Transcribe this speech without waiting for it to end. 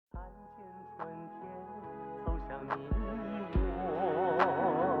雪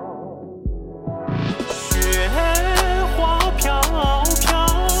花飘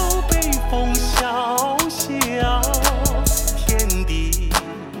飘，北风萧萧，天地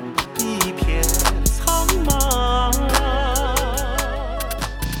一片苍茫。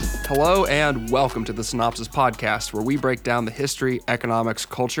Hello and welcome to the Synopsis Podcast, where we break down the history, economics,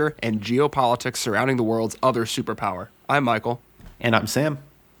 culture, and geopolitics surrounding the world's other superpower. I'm Michael. And I'm Sam.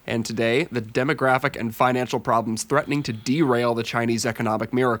 And today, the demographic and financial problems threatening to derail the Chinese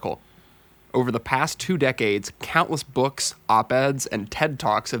economic miracle. Over the past 2 decades, countless books, op-eds, and TED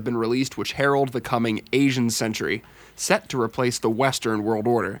Talks have been released which herald the coming Asian century, set to replace the Western world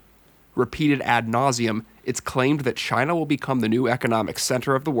order. Repeated ad nauseum, it's claimed that China will become the new economic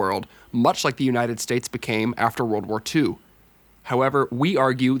center of the world, much like the United States became after World War II. However, we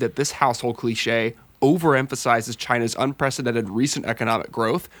argue that this household cliché overemphasizes China's unprecedented recent economic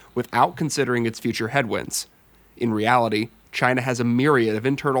growth without considering its future headwinds. In reality, China has a myriad of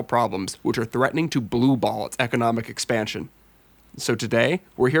internal problems which are threatening to blue-ball its economic expansion. So today,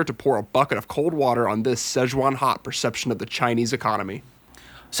 we're here to pour a bucket of cold water on this Szechuan hot perception of the Chinese economy.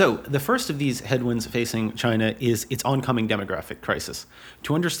 So, the first of these headwinds facing China is its oncoming demographic crisis.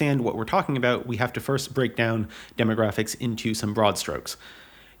 To understand what we're talking about, we have to first break down demographics into some broad strokes.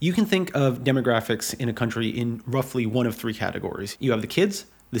 You can think of demographics in a country in roughly one of 3 categories. You have the kids,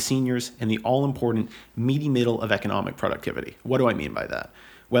 the seniors, and the all-important meaty middle of economic productivity. What do I mean by that?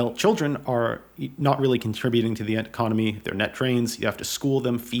 Well, children are not really contributing to the economy. They're net drains. You have to school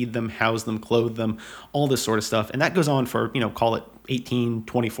them, feed them, house them, clothe them, all this sort of stuff. And that goes on for, call it 18,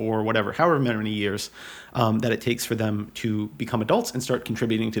 24, whatever, however many years that it takes for them to become adults and start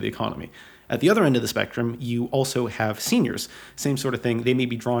contributing to the economy. At the other end of the spectrum, you also have seniors. Same sort of thing. They may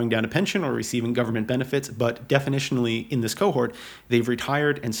be drawing down a pension or receiving government benefits, but definitionally in this cohort, they've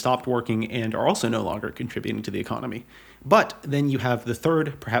retired and stopped working and are also no longer contributing to the economy. But then you have the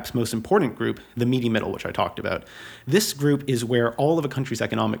third, perhaps most important group, the meaty middle, which I talked about. This group is where all of a country's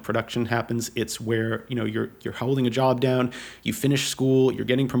economic production happens. It's where, you're holding a job down, you finish school, you're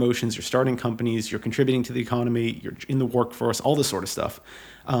getting promotions, you're starting companies, you're contributing to the economy, you're in the workforce, all this sort of stuff.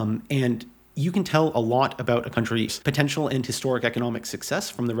 And you can tell a lot about a country's potential and historic economic success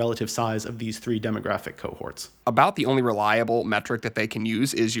from the relative size of these 3 demographic cohorts. About the only reliable metric that they can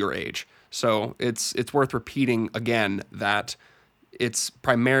use is your age. So it's worth repeating again that it's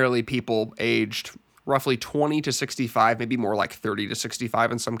primarily people aged roughly 20 to 65, maybe more like 30 to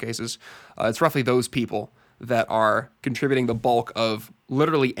 65 in some cases. It's roughly those people that are contributing the bulk of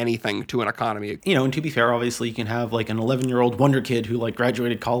literally anything to an economy. And to be fair, obviously you can have like an 11-year-old wonder kid who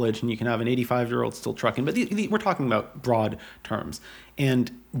graduated college, and you can have an 85-year-old still trucking, but we're talking about broad terms.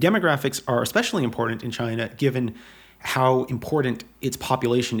 And demographics are especially important in China given how important its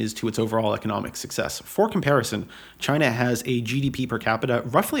population is to its overall economic success. For comparison, China has a GDP per capita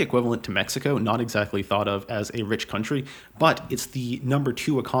roughly equivalent to Mexico, not exactly thought of as a rich country, but it's the number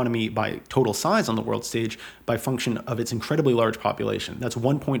 2 economy by total size on the world stage by function of its incredibly large population. That's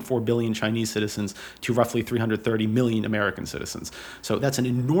 1.4 billion Chinese citizens to roughly 330 million American citizens. So that's an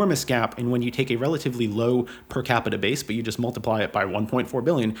enormous gap, and when you take a relatively low per capita base, but you just multiply it by 1.4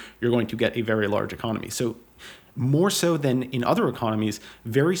 billion, you're going to get a very large economy. So more so than in other economies,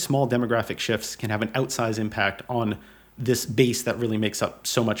 very small demographic shifts can have an outsized impact on this base that really makes up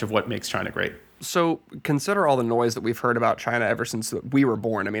so much of what makes China great. So consider all the noise that we've heard about China ever since we were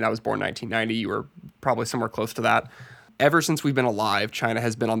born. I mean, I was born in 1990. You were probably somewhere close to that. Ever since we've been alive, China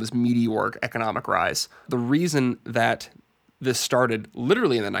has been on this meteoric economic rise. The reason that this started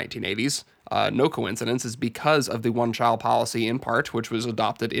literally in the 1980s, no coincidence, is because of the one-child policy in part, which was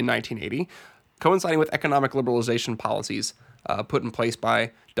adopted in 1980, coinciding with economic liberalization policies put in place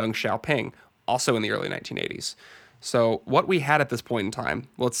by Deng Xiaoping, also in the early 1980s. So what we had at this point in time,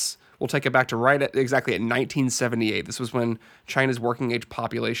 we'll take it back to exactly at 1978. This was when China's working age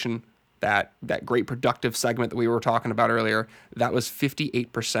population, that great productive segment that we were talking about earlier, that was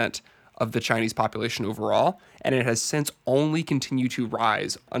 58% of the Chinese population overall, and it has since only continued to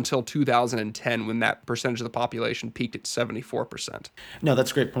rise until 2010 when that percentage of the population peaked at 74%. No,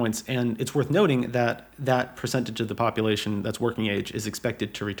 that's great points, and it's worth noting that that percentage of the population that's working age is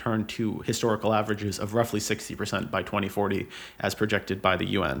expected to return to historical averages of roughly 60% by 2040 as projected by the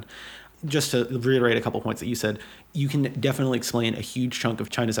UN. Just to reiterate a couple points that you said, you can definitely explain a huge chunk of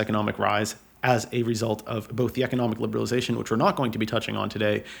China's economic rise as a result of both the economic liberalization, which we're not going to be touching on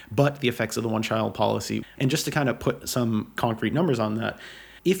today, but the effects of the one-child policy. And just to kind of put some concrete numbers on that,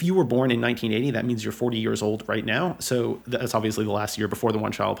 If you were born in 1980, that means you're 40 years old right now. So that's obviously the last year before the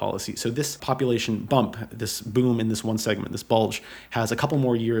one-child policy. So this population bump, this boom in this one segment, this bulge, has a couple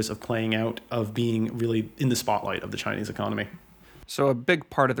more years of playing out, of being really in the spotlight of the Chinese economy. So a big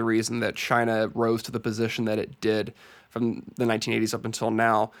part of the reason that China rose to the position that it did from the 1980s up until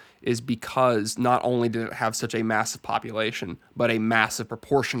now is because not only did it have such a massive population, but a massive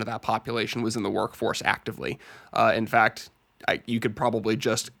proportion of that population was in the workforce actively. In fact, you could probably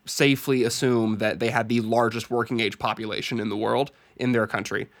just safely assume that they had the largest working age population in the world in their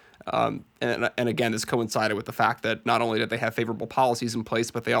country. And again, this coincided with the fact that not only did they have favorable policies in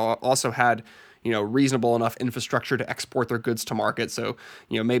place, but they also had reasonable enough infrastructure to export their goods to market. So,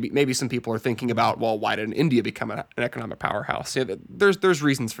 maybe some people are thinking about, well, why didn't India become an economic powerhouse? There's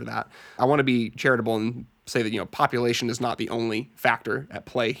reasons for that. I want to be charitable and say that, population is not the only factor at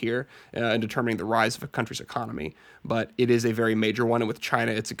play here in determining the rise of a country's economy, but it is a very major one. And with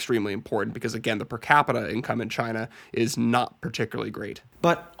China, it's extremely important because, again, the per capita income in China is not particularly great.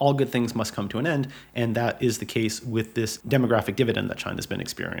 But all good things must come to an end, and that is the case with this demographic dividend that China's been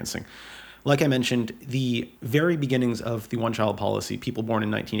experiencing. Like I mentioned, the very beginnings of the one-child policy, people born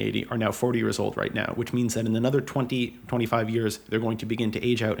in 1980 are now 40 years old right now, which means that in another 20, 25 years, they're going to begin to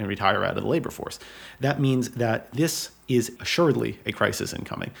age out and retire out of the labor force. That means that this is assuredly a crisis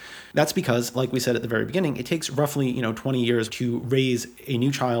incoming. That's because, like we said at the very beginning, it takes roughly 20 years to raise a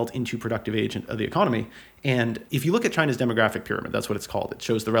new child into productive age of the economy. And if you look at China's demographic pyramid, that's what it's called. It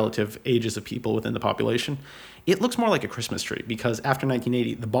shows the relative ages of people within the population. It looks more like a Christmas tree because after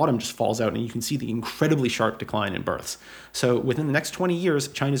 1980, the bottom just falls out and you can see the incredibly sharp decline in births. So within the next 20 years,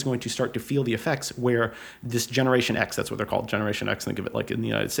 China is going to start to feel the effects where this Generation X, that's what they're called, Generation X, think of it like in the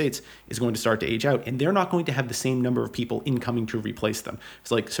United States, is going to start to age out. And they're not going to have the same number of people incoming to replace them.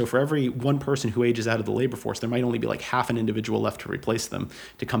 So for every one person who ages out of the labor force, there might only be like half an individual left to replace them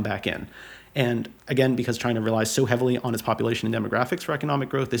to come back in. And again, because China relies so heavily on its population and demographics for economic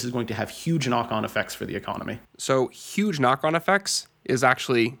growth, this is going to have huge knock-on effects for the economy. So huge knock-on effects is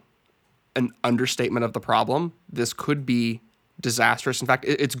actually an understatement of the problem. This could be disastrous. In fact,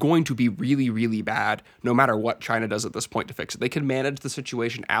 it's going to be really, really bad no matter what China does at this point to fix it. They can manage the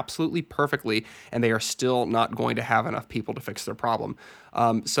situation absolutely perfectly, and they are still not going to have enough people to fix their problem.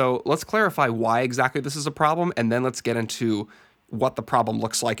 So let's clarify why exactly this is a problem, and then let's get into what the problem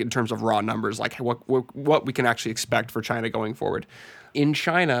looks like in terms of raw numbers, like what we can actually expect for China going forward. In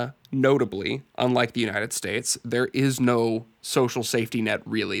China, notably, unlike the United States, there is no social safety net,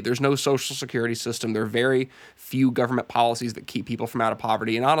 really. There's no social security system. There are very few government policies that keep people from out of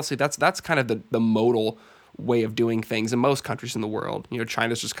poverty. And honestly, that's kind of the modal way of doing things in most countries in the world.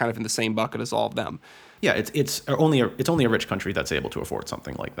 China's just kind of in the same bucket as all of them. Yeah, it's only a rich country that's able to afford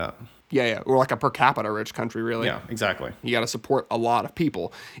something like that. Yeah, or like a per capita rich country, really. Yeah, exactly. You got to support a lot of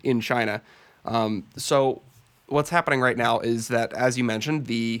people in China. So what's happening right now is that, as you mentioned,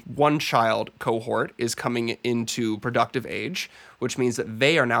 the one-child cohort is coming into productive age, which means that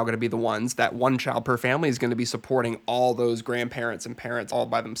they are now going to be the ones that one child per family is going to be supporting all those grandparents and parents all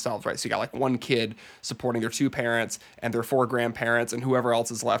by themselves, right? So you got like one kid supporting their two parents and their four grandparents and whoever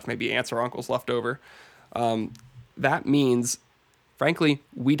else is left, maybe aunts or uncles left over. That means, frankly,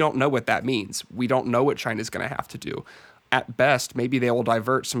 we don't know what that means. We don't know what China's going to have to do. At best, maybe they will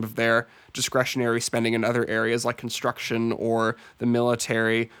divert some of their discretionary spending in other areas like construction or the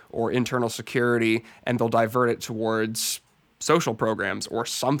military or internal security, and they'll divert it towards social programs or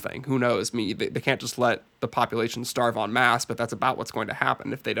something. Who knows? They can't just let the population starve en masse, but that's about what's going to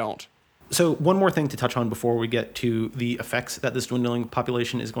happen if they don't. So one more thing to touch on before we get to the effects that this dwindling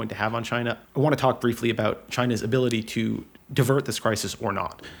population is going to have on China. I want to talk briefly about China's ability to divert this crisis or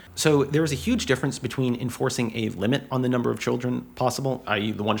not. So there is a huge difference between enforcing a limit on the number of children possible,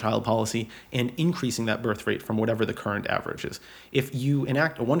 i.e. the one-child policy, and increasing that birth rate from whatever the current average is. If you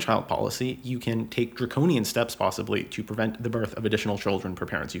enact a one-child policy, you can take draconian steps possibly to prevent the birth of additional children per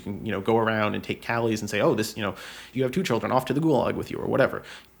parent. You can, go around and take tallies and say, oh, this, you have two children, off to the gulag with you or whatever.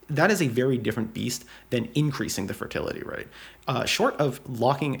 That is a very different beast than increasing the fertility rate. Short of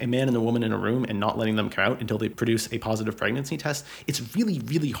locking a man and a woman in a room and not letting them come out until they produce a positive pregnancy test, it's really,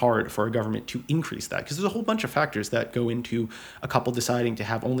 really hard for a government to increase that because there's a whole bunch of factors that go into a couple deciding to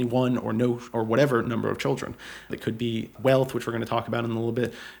have only one or no or whatever number of children. It could be wealth, which we're going to talk about in a little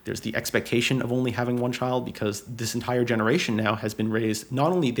bit. There's the expectation of only having one child because this entire generation now has been raised,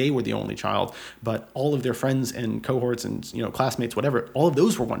 not only they were the only child, but all of their friends and cohorts and classmates, whatever, all of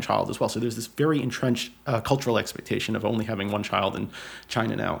those were one child as well. So there's this very entrenched cultural expectation of only having one child in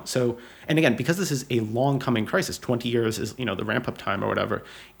China now. So, and again, because this is a long coming crisis, 20 years is, the ramp up time or whatever,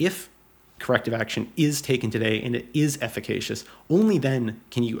 if corrective action is taken today and it is efficacious, only then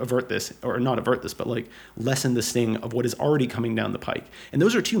can you avert this, or not avert this, but like lessen the sting of what is already coming down the pike. And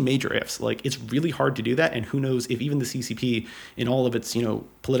those are two major ifs. Like, it's really hard to do that, and who knows if even the CCP, in all of its,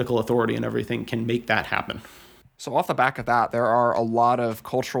 political authority and everything, can make that happen. So off the back of that, there are a lot of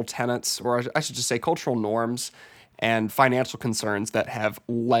cultural tenets, or I should just say cultural norms and financial concerns that have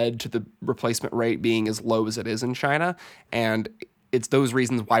led to the replacement rate being as low as it is in China. And it's those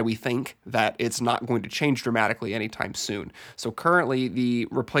reasons why we think that it's not going to change dramatically anytime soon. So currently, the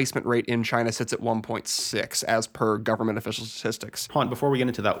replacement rate in China sits at 1.6 as per government official statistics. Han, before we get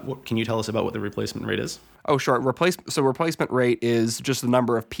into that, can you tell us about what the replacement rate is? Oh, sure. Replacement rate is just the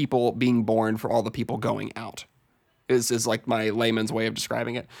number of people being born for all the people going out. Is like my layman's way of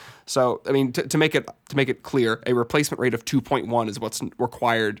describing it. So, I mean, to make it clear, a replacement rate of 2.1 is what's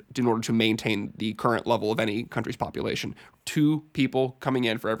required in order to maintain the current level of any country's population. 2 people coming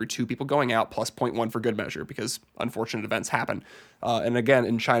in for every 2 people going out, plus 0.1 for good measure, because unfortunate events happen. And again,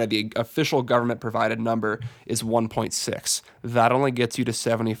 in China, the official government-provided number is 1.6. That only gets you to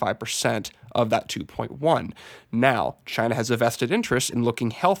 75% of that 2.1. Now, China has a vested interest in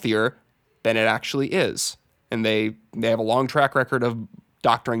looking healthier than it actually is. And they have a long track record of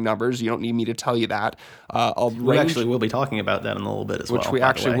doctoring numbers. You don't need me to tell you that. We actually will be talking about that in a little bit as well. Which we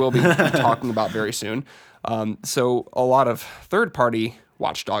actually will be talking about very soon. So a lot of third-party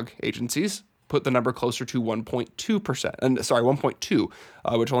watchdog agencies put the number closer to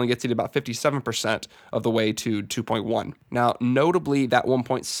 1.2%, which only gets you to about 57% of the way to 2.1. Now, notably, that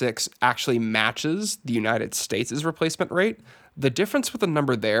 1.6 actually matches the United States' replacement rate. The difference with the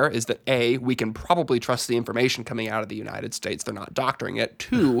number there is that A, we can probably trust the information coming out of the United States. They're not doctoring it.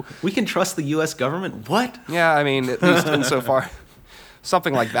 2, we can trust the U.S. government? What? Yeah, I mean, at least insofar.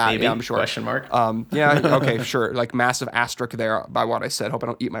 Something like that, Maybe. Yeah, I'm sure. Question mark. Yeah, okay, sure. Like massive asterisk there by what I said. Hope I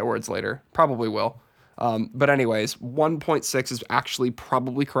don't eat my words later. Probably will. But anyways, 1.6 is actually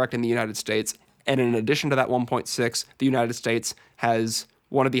probably correct in the United States. And in addition to that 1.6, the United States has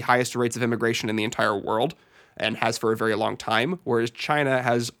one of the highest rates of immigration in the entire world, and has for a very long time, whereas China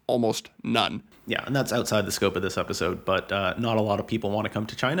has almost none. Yeah, and that's outside the scope of this episode, but not a lot of people want to come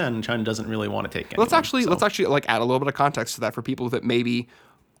to China, and China doesn't really want to take anyone. Let's actually like add a little bit of context to that for people that maybe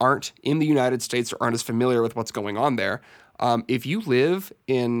aren't in the United States or aren't as familiar with what's going on there. If you live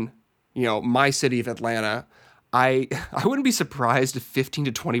in, my city of Atlanta, I wouldn't be surprised if 15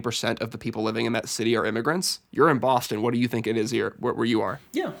 to 20% of the people living in that city are immigrants. You're in Boston. What do you think it is here where you are?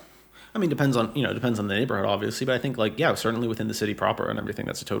 Yeah. I mean, depends on the neighborhood, obviously, but I think certainly within the city proper and everything,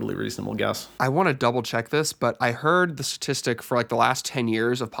 that's a totally reasonable guess. I want to double check this, but I heard the statistic for the last 10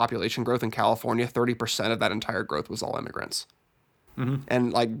 years of population growth in California, 30% of that entire growth was all immigrants. Mm-hmm.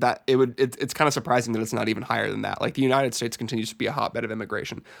 And it's kind of surprising that it's not even higher than that. The United States continues to be a hotbed of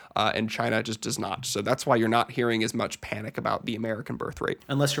immigration, and China just does not. So that's why you're not hearing as much panic about the American birth rate.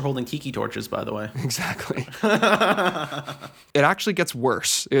 Unless you're holding tiki torches, by the way. Exactly. It actually gets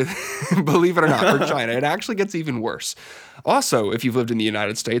worse. Believe it or not, for China, it actually gets even worse. Also, if you've lived in the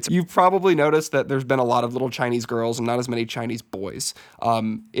United States, you've probably noticed that there's been a lot of little Chinese girls and not as many Chinese boys.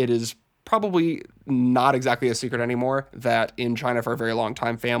 It is probably not exactly a secret anymore that in China for a very long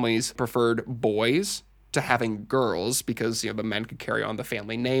time, families preferred boys to having girls because the men could carry on the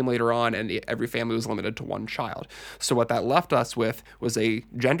family name later on, and every family was limited to one child. So what that left us with was a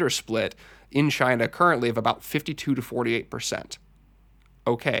gender split in China currently of about 52 to 48%.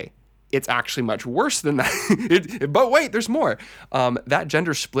 Okay. It's actually much worse than that. But wait, there's more. That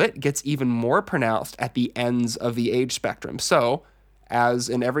gender split gets even more pronounced at the ends of the age spectrum. So, as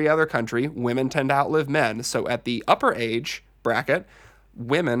in every other country, women tend to outlive men. So at the upper age bracket,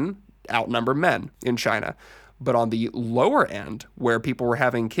 women outnumber men in China. But on the lower end, where people were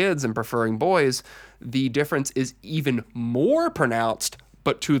having kids and preferring boys, the difference is even more pronounced,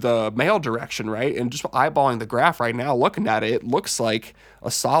 but to the male direction, right? And just eyeballing the graph right now, looking at it, it looks like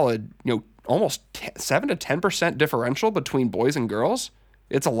a solid, almost 7 to 10% differential between boys and girls.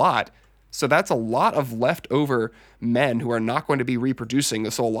 It's a lot. So that's a lot of leftover men who are not going to be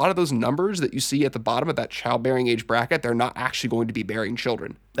reproducing. So a lot of those numbers that you see at the bottom of that childbearing age bracket, they're not actually going to be bearing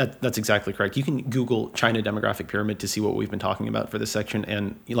children. That's exactly correct. You can Google China demographic pyramid to see what we've been talking about for this section.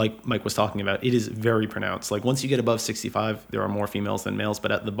 And like Mike was talking about, it is very pronounced. Once you get above 65, there are more females than males.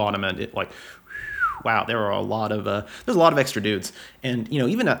 But at the bottom end, wow, there are there's a lot of extra dudes. And,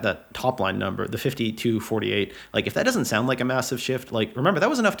 even at that top line number, the 52, 48, if that doesn't sound like a massive shift, remember, that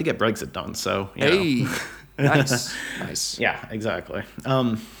was enough to get Brexit done. So, Hey, nice. Yeah, exactly.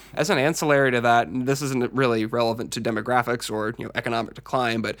 As an ancillary to that, this isn't really relevant to demographics or, economic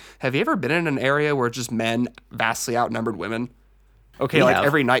decline, but have you ever been in an area where just men vastly outnumbered women? Okay, We like have.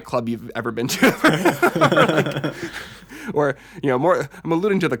 every nightclub you've ever been to. Or, more, I'm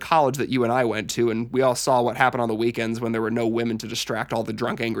alluding to the college that you and I went to, and we all saw what happened on the weekends when there were no women to distract all the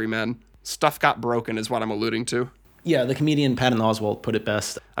drunk, angry men. Stuff got broken is what I'm alluding to. Yeah, the comedian Patton Oswalt put it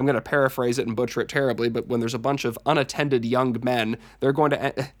best. I'm going to paraphrase it and butcher it terribly, but when there's a bunch of unattended young men, they're going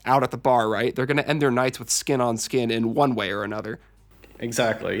to, out at the bar, right? They're going to end their nights with skin on skin in one way or another.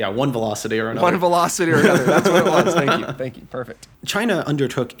 Exactly. Yeah, one velocity or another. One velocity or another. That's what it was. Thank you. Thank you. Perfect. China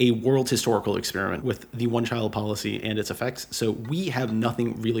undertook a world historical experiment with the one-child policy and its effects, so we have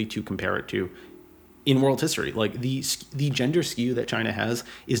nothing really to compare it to in world history. Like, the gender skew that China has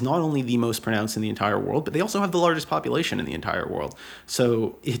is not only the most pronounced in the entire world, but they also have the largest population in the entire world.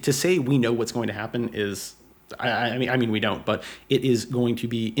 So to say we know what's going to happen is, I mean we don't, but it is going to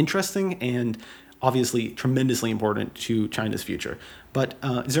be interesting and obviously tremendously important to China's future. But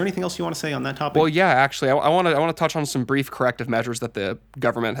is there anything else you want to say on that topic? Well, yeah, actually, I want to touch on some brief corrective measures that the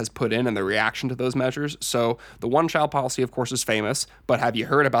government has put in and the reaction to those measures. So the one-child policy, of course, is famous, but have you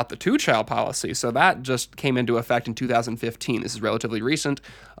heard about the two-child policy? So that just came into effect in 2015. This is relatively recent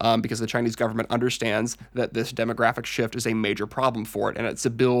because the Chinese government understands that this demographic shift is a major problem for it and its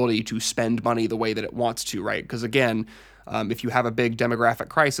ability to spend money the way that it wants to, right? Because again, if you have a big demographic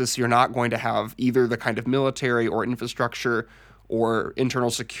crisis, you're not going to have either the kind of military or infrastructure or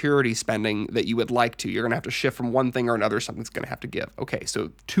internal security spending that you would like to. You're going to have to shift from one thing or another. Something's going to have to give. Okay, so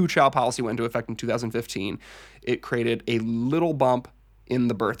two-child policy went into effect in 2015. It created a little bump in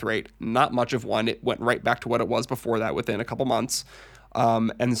the birth rate, not much of one. It went right back to what it was before that within a couple months.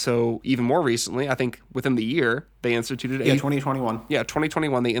 And so even more recently, I think within the year, they instituted 2021.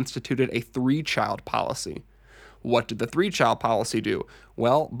 2021, they instituted a three-child policy. What did the three-child policy do?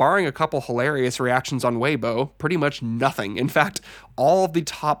 Well, barring a couple hilarious reactions on Weibo, pretty much nothing. In fact, all of the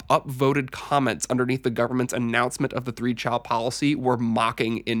top upvoted comments underneath the government's announcement of the three-child policy were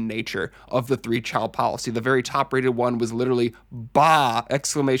mocking in nature of the three-child policy. The very top-rated one was literally "bah!"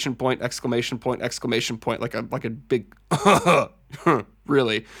 exclamation point, exclamation point, exclamation point, like a big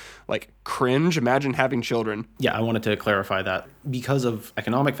really, like, cringe. Imagine having children. Yeah, I wanted to clarify that. Because of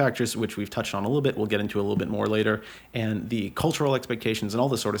economic factors, which we've touched on a little bit, we'll get into a little bit more later, and the cultural expectations and all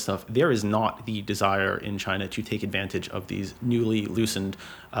this sort of stuff, there is not the desire in China to take advantage of these newly loosened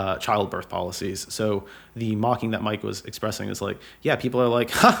childbirth policies. So the mocking that Mike was expressing is like, yeah, people are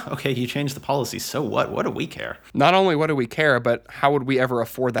like, okay, you changed the policy, so what? What do we care? Not only what do we care, but how would we ever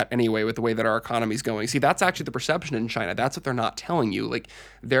afford that anyway with the way that our economy's going? See, that's actually the perception in China. That's what they're not telling you. Like,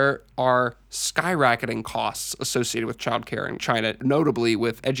 there are skyrocketing costs associated with childcare in China, notably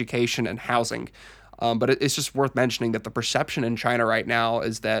with education and housing. But it's just worth mentioning that the perception in China right now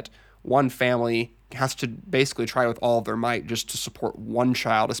is that one family has to basically try with all of their might just to support one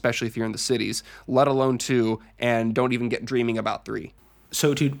child, especially if you're in the cities, let alone two, and don't even get dreaming about three.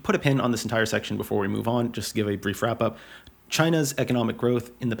 So to put a pin on this entire section before we move on, just to give a brief wrap up, China's economic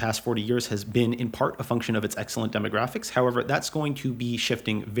growth in the past 40 years has been in part a function of its excellent demographics. However, that's going to be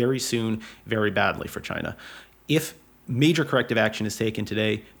shifting very soon, very badly for China. If major corrective action is taken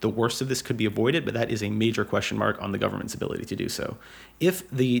today, the worst of this could be avoided, but that is a major question mark on the government's ability to do so. If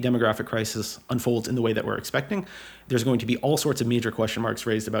the demographic crisis unfolds in the way that we're expecting, there's going to be all sorts of major question marks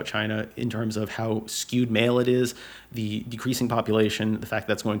raised about China in terms of how skewed male it is, the decreasing population, the fact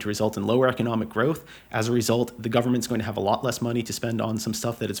that's going to result in lower economic growth. As a result, the government's going to have a lot less money to spend on some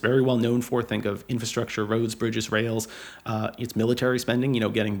stuff that it's very well known for. Think of infrastructure, roads, bridges, rails. It's military spending,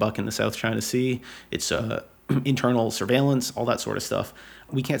 getting buck in the South China Sea. It's internal surveillance, all that sort of stuff.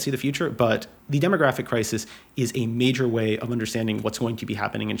 We can't see the future, but the demographic crisis is a major way of understanding what's going to be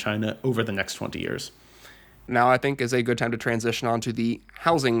happening in China over the next 20 years. Now, I think is a good time to transition on to the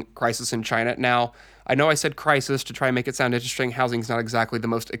housing crisis in China. Now, I know I said crisis to try and make it sound interesting. Housing is not exactly the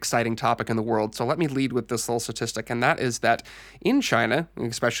most exciting topic in the world. So let me lead with this little statistic, and that is that in China,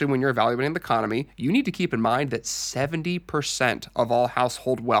 especially when you're evaluating the economy, you need to keep in mind that 70% of all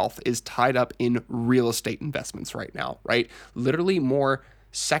household wealth is tied up in real estate investments right now, right? Literally more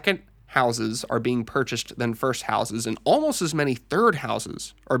second houses are being purchased than first houses, and almost as many third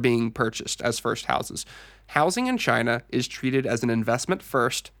houses are being purchased as first houses. Housing in China is treated as an investment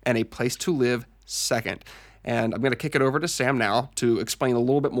first and a place to live second. And I'm going to kick it over to Sam now to explain a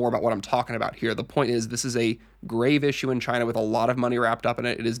little bit more about what I'm talking about here. The point is, this is a grave issue in China with a lot of money wrapped up in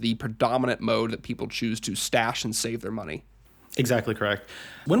it. It is the predominant mode that people choose to stash and save their money. Exactly correct.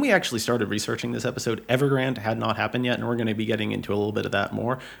 When we actually started researching this episode, Evergrande had not happened yet, and we're going to be getting into a little bit of that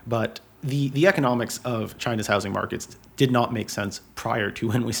more. But the economics of China's housing markets did not make sense prior to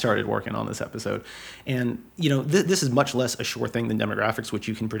when we started working on this episode. And, this is much less a sure thing than demographics, which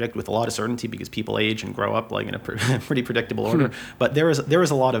you can predict with a lot of certainty because people age and grow up like in a pretty predictable order. But there is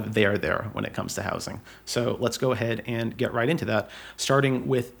a lot of there when it comes to housing. So let's go ahead and get right into that, starting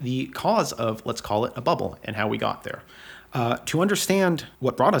with the cause of, let's call it, a bubble and how we got there. To understand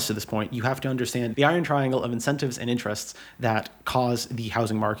what brought us to this point, you have to understand the iron triangle of incentives and interests that cause the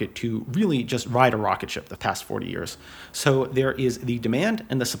housing market to really just ride a rocket ship the past 40 years. So there is the demand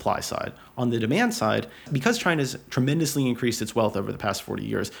and the supply side. On the demand side, because China's tremendously increased its wealth over the past 40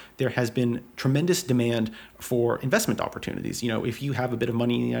 years, there has been tremendous demand for investment opportunities. If you have a bit of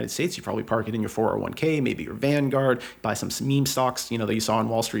money in the United States, you probably park it in your 401k, maybe your Vanguard, buy some meme stocks, that you saw on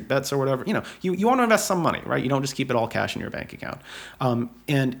Wall Street Bets or whatever. You want to invest some money, right? You don't just keep it all cash in your bank account.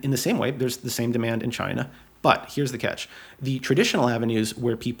 And in the same way, there's the same demand in China. But here's the catch. The traditional avenues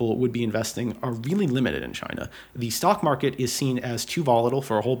where people would be investing are really limited in China. The stock market is seen as too volatile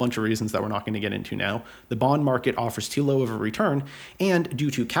for a whole bunch of reasons that we're not going to get into now. The bond market offers too low of a return. And due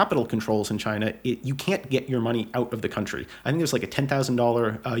to capital controls in China, you can't get your money out of the country. I think there's like a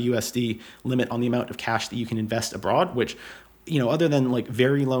 $10,000 USD limit on the amount of cash that you can invest abroad, which, other than like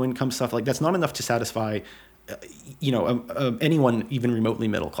very low income stuff, like that's not enough to satisfy anyone even remotely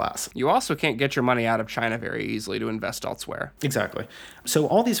middle class. You also can't get your money out of China very easily to invest elsewhere. Exactly. So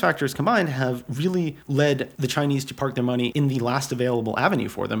all these factors combined have really led the Chinese to park their money in the last available avenue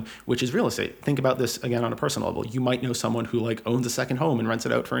for them, which is real estate. Think about this again on a personal level. You might know someone who owns a second home and rents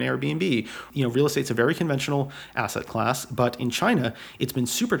it out for an Airbnb. Real estate's a very conventional asset class, but in China, it's been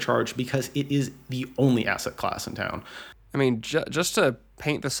supercharged because it is the only asset class in town. I mean, just to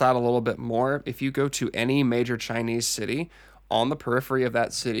paint this out a little bit more, if you go to any major Chinese city, on the periphery of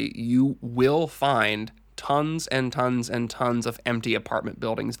that city, you will find tons and tons and tons of empty apartment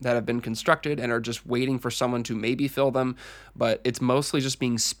buildings that have been constructed and are just waiting for someone to maybe fill them, but it's mostly just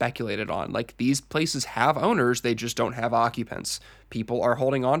being speculated on. Like, these places have owners, they just don't have occupants. People are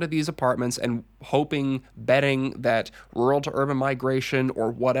holding on to these apartments and hoping, betting that rural to urban migration or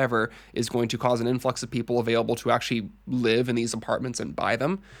whatever is going to cause an influx of people available to actually live in these apartments and buy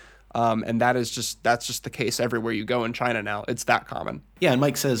them. And that's just the case everywhere you go in China now. It's that common. Yeah, and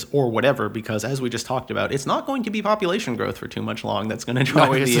Mike says, or whatever, because as we just talked about, it's not going to be population growth for too much long that's going to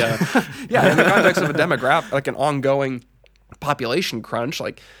drive Yeah, in the context of a demographic, like an ongoing population crunch,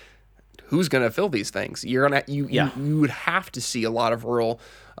 like, who's going to fill these things? You would have to see a lot of rural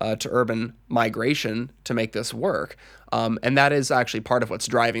to urban migration to make this work. And that is actually part of what's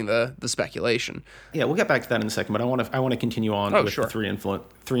driving the speculation. Yeah, we'll get back to that in a second, but I want to continue on with the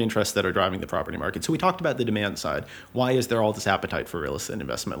three interests that are driving the property market. So we talked about the demand side. Why is there all this appetite for real estate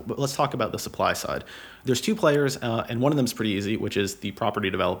investment? But let's talk about the supply side. There's two players, and one of them is pretty easy, which is the property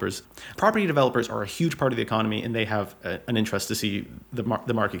developers. Property developers are a huge part of the economy, and they have an interest to see the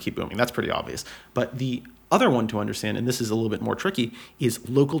market keep booming. That's pretty obvious. But the other one to understand, and this is a little bit more tricky, is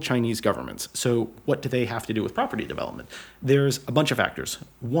local Chinese governments. So what do they have to do with property development? There's a bunch of factors.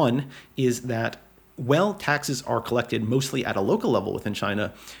 One is that while taxes are collected mostly at a local level within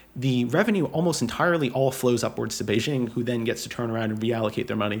China, the revenue almost entirely all flows upwards to Beijing, who then gets to turn around and reallocate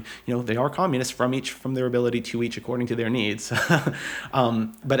their money. They are communists from their ability to each according to their needs.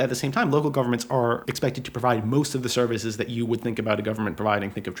 But at the same time, local governments are expected to provide most of the services that you would think about a government providing.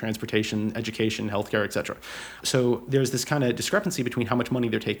 Think of transportation, education, healthcare, etc. So there's this kind of discrepancy between how much money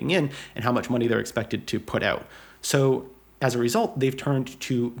they're taking in and how much money they're expected to put out. So as a result, the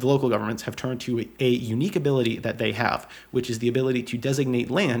local governments have turned to a unique ability that they have, which is the ability to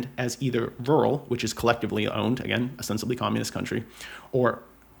designate land as either rural, which is collectively owned, again, ostensibly communist country, or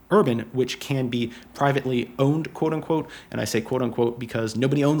urban, which can be privately owned, quote unquote. And I say quote unquote because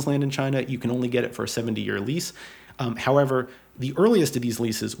nobody owns land in China. You can only get it for a 70-year lease. However, the earliest of these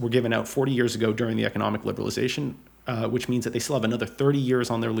leases were given out 40 years ago during the economic liberalization, which means that they still have another 30 years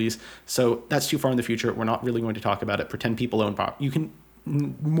on their lease. So that's too far in the future. We're not really going to talk about it. Pretend people own property. You can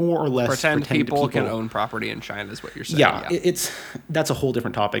more or less pretend people can own property in China is what you're saying. Yeah. That's a whole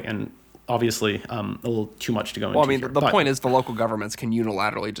different topic, and obviously a little too much to go into. Well, I mean, the point is the local governments can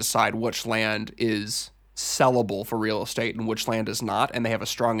unilaterally decide which land is sellable for real estate and which land is not, and they have a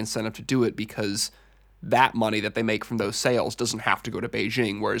strong incentive to do it because that money that they make from those sales doesn't have to go to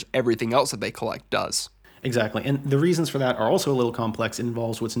Beijing, whereas everything else that they collect does. Exactly. And the reasons for that are also a little complex. It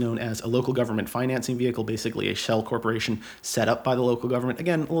involves what's known as a local government financing vehicle, basically a shell corporation set up by the local government.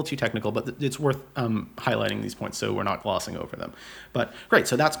 Again, a little too technical, but it's worth highlighting these points so we're not glossing over them. But great.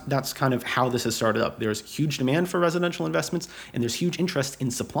 So that's kind of how this has started up. There's huge demand for residential investments, and there's huge interest in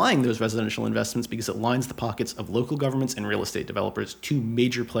supplying those residential investments because it lines the pockets of local governments and real estate developers, two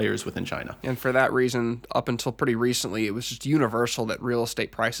major players within China. And for that reason, up until pretty recently, it was just universal that real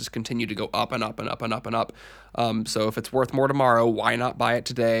estate prices continue to go up and up and up and up and up. So if it's worth more tomorrow, why not buy it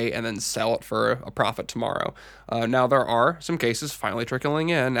today and then sell it for a profit tomorrow? Now, there are some cases finally trickling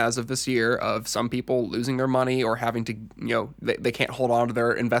in as of this year of some people losing their money or having to, they can't hold on to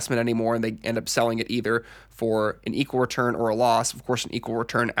their investment anymore and they end up selling it either for an equal return or a loss. Of course, an equal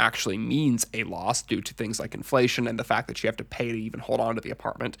return actually means a loss due to things like inflation and the fact that you have to pay to even hold on to the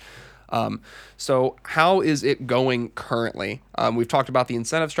apartment. So how is it going currently? We've talked about the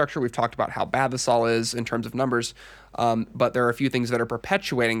incentive structure. We've talked about how bad this all is in terms of numbers. But there are a few things that are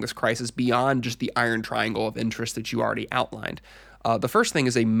perpetuating this crisis beyond just the iron triangle of interest that you already outlined. The first thing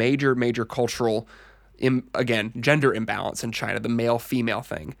is a major, major cultural, gender imbalance in China, the male-female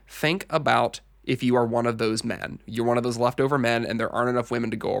thing. Think about if you are one of those men. You're one of those leftover men and there aren't enough women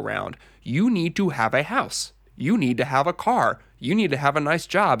to go around. You need to have a house. You need to have a car. You need to have a nice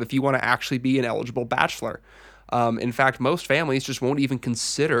job if you want to actually be an eligible bachelor. In fact, most families just won't even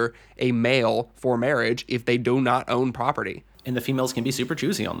consider a male for marriage if they do not own property. And the females can be super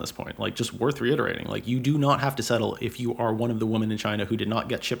choosy on this point. Like, just worth reiterating. Like, you do not have to settle if you are one of the women in China who did not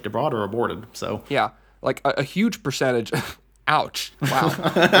get shipped abroad or aborted. So yeah, like a huge percentage. Ouch! Wow.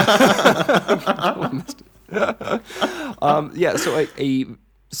 So a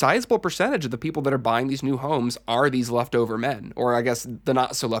sizable percentage of the people that are buying these new homes are these leftover men, or I guess the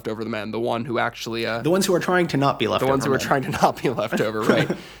not so leftover men, the one who actually the ones who are trying to not be leftover. The ones who are trying to not be leftover, right?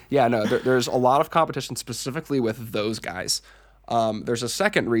 Yeah, no, there's a lot of competition specifically with those guys. There's a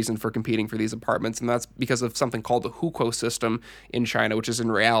second reason for competing for these apartments, and that's because of something called the hukou system in China, which is in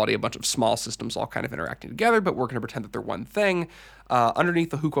reality a bunch of small systems all kind of interacting together, but we're going to pretend that they're one thing. Underneath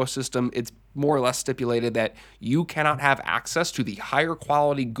the hukou system, it's more or less stipulated that you cannot have access to the higher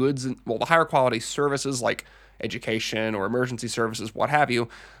quality goods, the higher quality services like education or emergency services, what have you.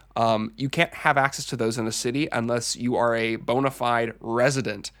 You can't have access to those in a city unless you are a bona fide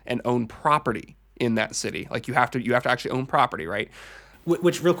resident and own property in that city. Like you have to actually own property, right?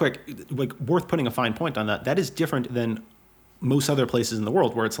 Which, real quick, like worth putting a fine point on that is different than most other places in the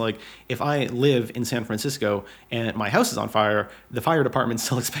world, where it's like, if I live in San Francisco and my house is on fire, the fire department's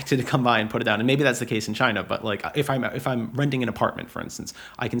still expected to come by and put it down. And maybe that's the case in China, but like if I'm renting an apartment, for instance,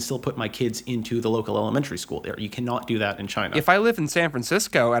 I can still put my kids into the local elementary school there. You cannot do that in China. If I live in San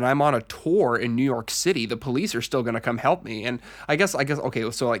Francisco and I'm on a tour in New York City, the police are still going to come help me. And I guess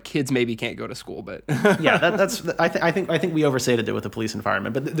okay, so like kids maybe can't go to school, but yeah, I think we overstated it with the police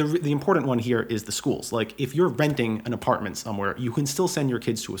environment. But the important one here is the schools. Like if you're renting an apartment somewhere, you can still send your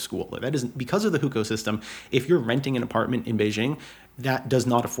kids to a school. That isn't because of the hukou system. If you're renting an apartment in Beijing, that does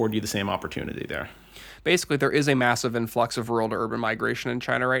not afford you the same opportunity there. Basically, there is a massive influx of rural to urban migration in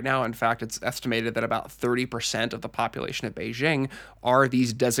China right now. In fact, it's estimated that about 30% of the population of Beijing are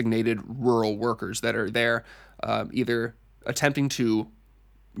these designated rural workers that are there either attempting to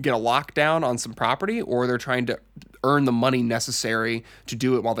get a lockdown on some property, or they're trying to earn the money necessary to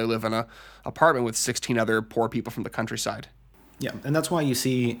do it while they live in a apartment with 16 other poor people from the countryside. Yeah, and that's why you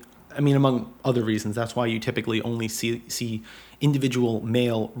see, among other reasons, that's why you typically only see individual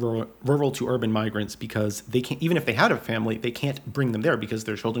male rural to urban migrants, because they can't, even if they had a family, they can't bring them there because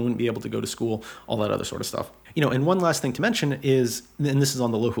their children wouldn't be able to go to school, all that other sort of stuff. And one last thing to mention is, and this is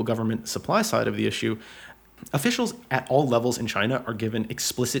on the local government supply side of the issue, officials at all levels in China are given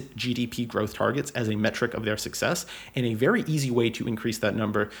explicit GDP growth targets as a metric of their success, and a very easy way to increase that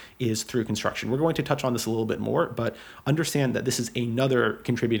number is through construction. We're going to touch on this a little bit more, but understand that this is another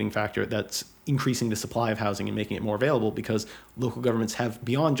contributing factor that's increasing the supply of housing and making it more available, because local governments have,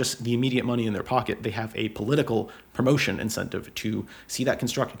 beyond just the immediate money in their pocket, they have a political promotion incentive to see that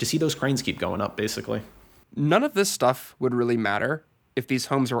to see those cranes keep going up, basically. None of this stuff would really matter if these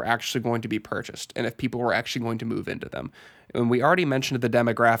homes were actually going to be purchased and if people were actually going to move into them. And we already mentioned the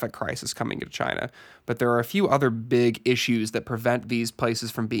demographic crisis coming into China, but there are a few other big issues that prevent these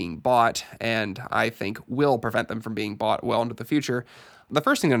places from being bought, and I think will prevent them from being bought well into the future. The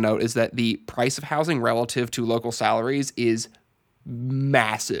first thing to note is that the price of housing relative to local salaries is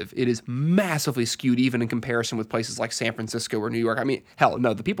massive. It is massively skewed even in comparison with places like San Francisco or New York. Hell,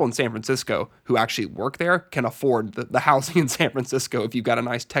 no, the people in San Francisco who actually work there can afford the housing in San Francisco if you've got a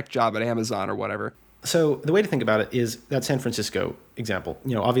nice tech job at Amazon or whatever. So the way to think about it is that San Francisco, example,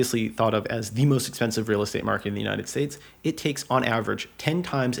 obviously thought of as the most expensive real estate market in the United States, it takes on average 10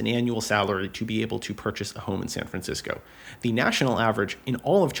 times an annual salary to be able to purchase a home in San Francisco. The national average in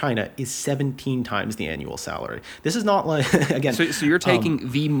all of China is 17 times the annual salary. This is not like, again. So you're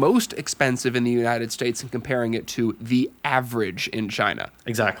taking the most expensive in the United States and comparing it to the average in China.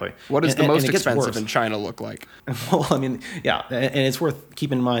 Exactly. What does the most and it gets expensive worse. in China look like? Well, I mean, yeah, and it's worth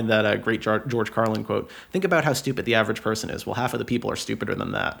keeping in mind that great George Carlin quote, think about how stupid the average person is. Well, half of the people are stupider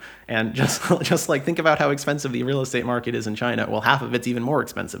than that. And just like think about how expensive the real estate market is in China. Well, half of it's even more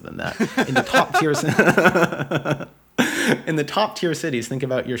expensive than that. In the top tiers, in the top tier cities, think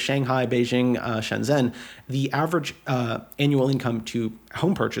about your Shanghai, Beijing, Shenzhen, the average annual income to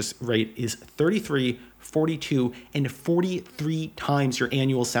home purchase rate is 33, 42, and 43 times your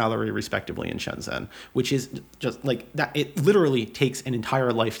annual salary, respectively, in Shenzhen, which is just like that. It literally takes an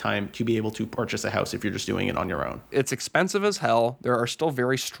entire lifetime to be able to purchase a house if you're just doing it on your own. It's expensive as hell. There are still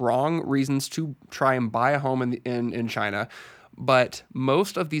very strong reasons to try and buy a home in China. But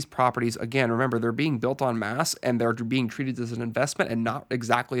most of these properties, again, remember, they're being built en masse and they're being treated as an investment and not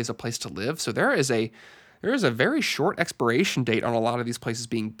exactly as a place to live. So there is a very short expiration date on a lot of these places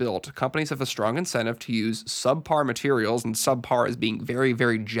being built. Companies have a strong incentive to use subpar materials, and subpar is being very,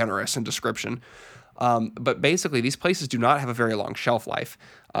 very generous in description. But basically, these places do not have a very long shelf life.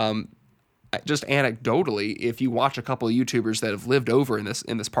 Just anecdotally, if you watch a couple of YouTubers that have lived over in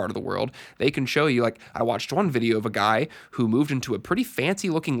this part of the world, they can show you, like, I watched one video of a guy who moved into a pretty fancy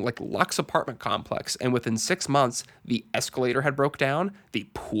looking, like, luxe apartment complex, and within 6 months, the escalator had broke down, the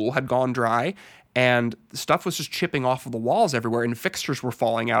pool had gone dry, and stuff was just chipping off of the walls everywhere, and fixtures were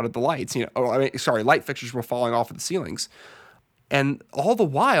falling out of the lights. Light fixtures were falling off of the ceilings. And all the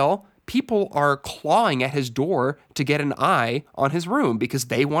while, people are clawing at his door to get an eye on his room because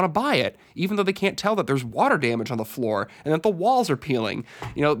they want to buy it, even though they can't tell that there's water damage on the floor and that the walls are peeling.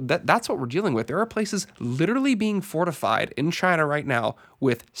 That's what we're dealing with. There are places literally being fortified in China right now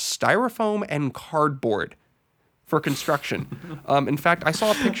with styrofoam and cardboard for construction. In fact, I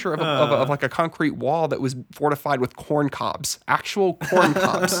saw a picture of like a concrete wall that was fortified with corn cobs, actual corn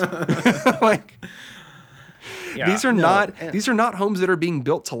cobs. Yeah, these are not homes that are being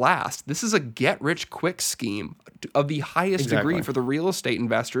built to last. This is a get-rich-quick scheme of the highest degree for the real estate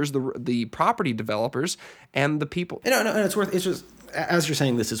investors, the property developers, and the people. No, it's just, as you're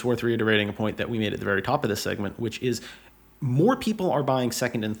saying this, it's worth reiterating a point that we made at the very top of this segment, which is more people are buying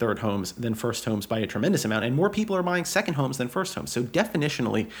second and third homes than first homes by a tremendous amount, and more people are buying second homes than first homes. So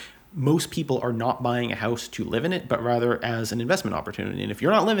definitionally, most people are not buying a house to live in it, but rather as an investment opportunity. And if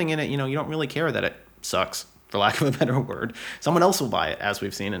you're not living in it, you don't really care that it sucks, for lack of a better word. Someone else will buy it, as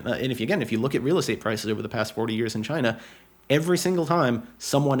we've seen. And if you look at real estate prices over the past 40 years in China, every single time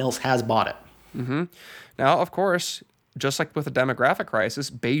someone else has bought it. Mm-hmm. Now, of course, just like with the demographic crisis,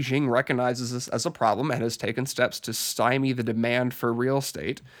 Beijing recognizes this as a problem and has taken steps to stymie the demand for real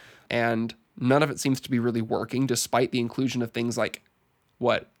estate. And none of it seems to be really working, despite the inclusion of things like,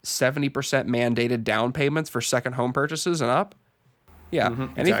 70% mandated down payments for second home purchases and up? Yeah,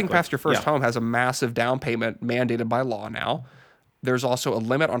 anything past your first home has a massive down payment mandated by law now. There's also a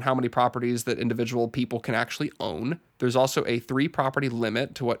limit on how many properties that individual people can actually own. There's also a 3-property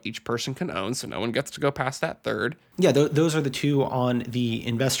limit to what each person can own, so no one gets to go past that third. Yeah, those are the two on the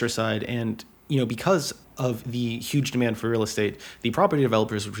investor side. And, because of the huge demand for real estate, the property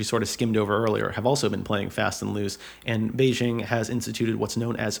developers, which we sort of skimmed over earlier, have also been playing fast and loose. And Beijing has instituted what's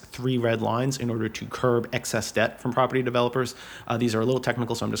known as 3 red lines in order to curb excess debt from property developers. These are a little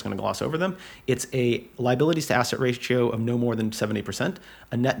technical, so I'm just going to gloss over them. It's a liabilities to asset ratio of no more than 70%,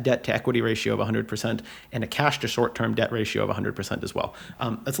 a net debt to equity ratio of 100%, and a cash to short-term debt ratio of 100% as well.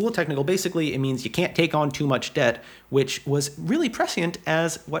 That's a little technical. Basically, it means you can't take on too much debt, which was really prescient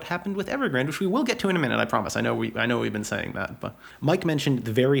as what happened with Evergrande, which we will get to in a minute, I promise. I know we've been saying that, but Mike mentioned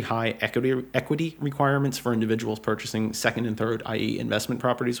the very high equity requirements for individuals purchasing second and third, i.e. investment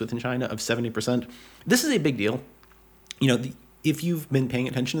properties within China, of 70%. This is a big deal. If you've been paying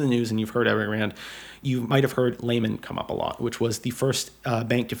attention to the news and you've heard Evergrande, you might have heard Lehman come up a lot, which was the first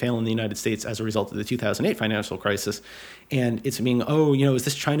bank to fail in the United States as a result of the 2008 financial crisis. And it's being, is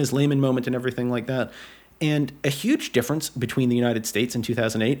this China's Lehman moment and everything like that? And a huge difference between the United States in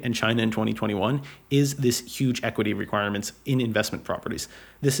 2008 and China in 2021 is this huge equity requirements in investment properties.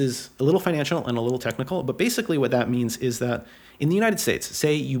 This is a little financial and a little technical, but basically what that means is that in the United States,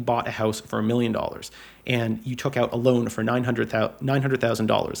 say you bought a house for $1 million and you took out a loan for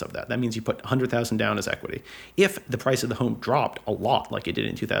 $900,000 of that. That means you put $100,000 down as equity. If the price of the home dropped a lot, like it did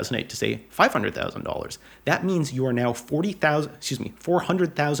in 2008, to say $500,000, that means you are now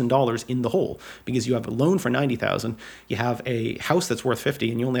 $400,000 in the hole because you have a loan loan for 90,000, you have a house that's worth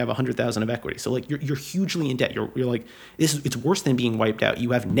 50, and you only have 100,000 of equity. So like you're hugely in debt. You're like, it's worse than being wiped out.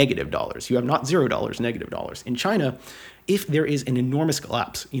 You have negative dollars. You have not $0, negative dollars. In China, if there is an enormous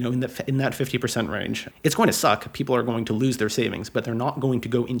collapse, in that 50% range, it's going to suck. People are going to lose their savings, but they're not going to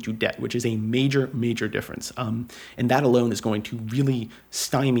go into debt, which is a major, major difference. And that alone is going to really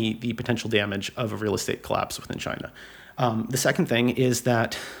stymie the potential damage of a real estate collapse within China. The second thing is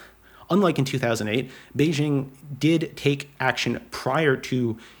that, unlike in 2008, Beijing did take action prior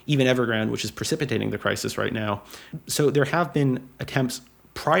to even Evergrande, which is precipitating the crisis right now. So there have been attempts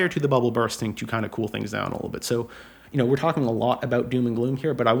prior to the bubble bursting to kind of cool things down a little bit. So, we're talking a lot about doom and gloom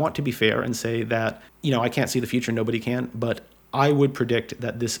here, but I want to be fair and say that, I can't see the future, nobody can, but I would predict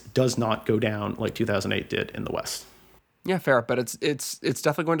that this does not go down like 2008 did in the West. Yeah, fair, but it's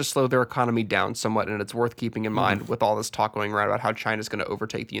definitely going to slow their economy down somewhat, and it's worth keeping in mind with all this talk going around about how China's going to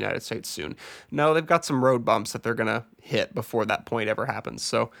overtake the United States soon. No, they've got some road bumps that they're going to hit before that point ever happens.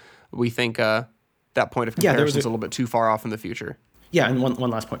 So we think that point of comparison is a little bit too far off in the future. Yeah, and one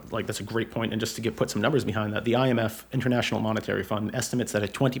last point, like that's a great point, and just to put some numbers behind that, the IMF, International Monetary Fund, estimates that a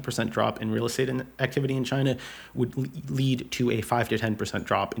 20% drop in real estate activity in China would lead to a 5 to 10%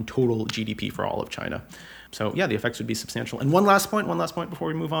 drop in total GDP for all of China. So yeah, the effects would be substantial. And one last point before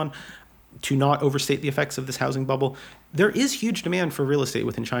we move on, to not overstate the effects of this housing bubble, there is huge demand for real estate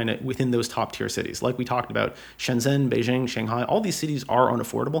within China, within those top tier cities. Like we talked about, Shenzhen, Beijing, Shanghai, all these cities are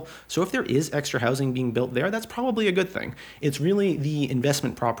unaffordable. So if there is extra housing being built there, that's probably a good thing. It's really the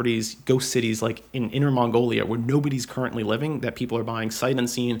investment properties, ghost cities like in Inner Mongolia, where nobody's currently living, that people are buying sight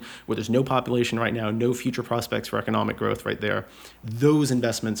unseen, where there's no population right now, no future prospects for economic growth right there. Those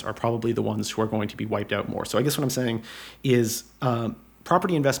investments are probably the ones who are going to be wiped out more. So I guess what I'm saying is,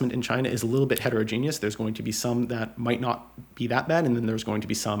 property investment in China is a little bit heterogeneous. There's going to be some that might not be that bad, and then there's going to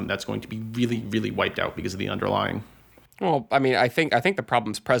be some that's going to be really, really wiped out because of the underlying. Well, I mean, I think the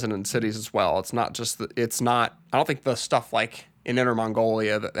problem's present in cities as well. It's not just I don't think the stuff like in Inner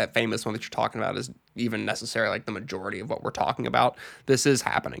Mongolia, that famous one that you're talking about, is even necessarily like the majority of what we're talking about. This is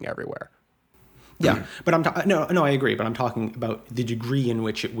happening everywhere. Yeah, but I agree, but I'm talking about the degree in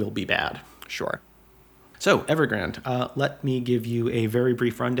which it will be bad. Sure. So, Evergrande, let me give you a very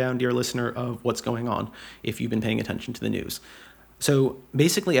brief rundown, dear listener, of what's going on if you've been paying attention to the news. So,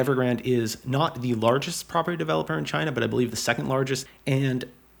 basically, Evergrande is not the largest property developer in China, but I believe the second largest, and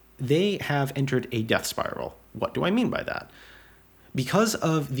they have entered a death spiral. What do I mean by that? Because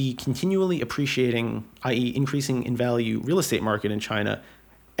of the continually appreciating, i.e. increasing in value, real estate market in China,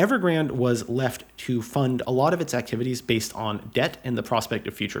 Evergrande was left to fund a lot of its activities based on debt and the prospect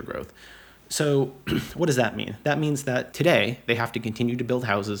of future growth. So what does that mean? That means that today they have to continue to build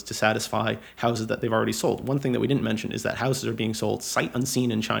houses to satisfy houses that they've already sold. One thing that we didn't mention is that houses are being sold sight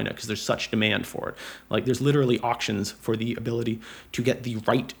unseen in China because there's such demand for it. Like there's literally auctions for the ability to get the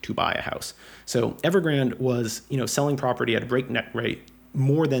right to buy a house. So Evergrande was, selling property at a breakneck rate.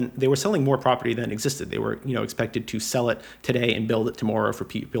 They were selling more property than existed. They were, expected to sell it today and build it tomorrow for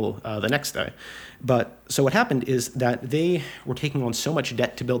people the next day. But so what happened is that they were taking on so much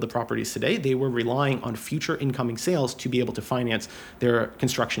debt to build the properties today, they were relying on future incoming sales to be able to finance their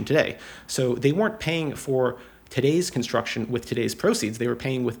construction today. So they weren't paying for today's construction with today's proceeds. They were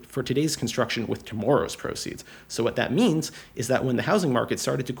paying for today's construction with tomorrow's proceeds. So what that means is that when the housing market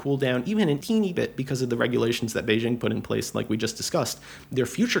started to cool down even a teeny bit because of the regulations that Beijing put in place, like we just discussed, their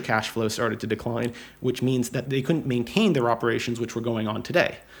future cash flow started to decline, which means that they couldn't maintain their operations, which were going on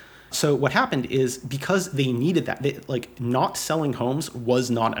today. So what happened is because they needed that, not selling homes was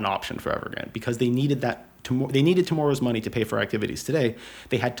not an option for Evergrande because they needed that. They needed tomorrow's money to pay for activities today.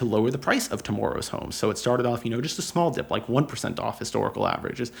 They had to lower the price of tomorrow's homes. So it started off, just a small dip, like 1% off historical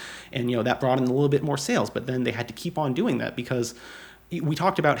averages. And, that brought in a little bit more sales. But then they had to keep on doing that because we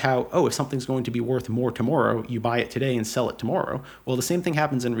talked about how, if something's going to be worth more tomorrow, you buy it today and sell it tomorrow. Well, the same thing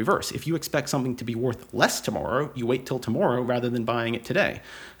happens in reverse. If you expect something to be worth less tomorrow, you wait till tomorrow rather than buying it today.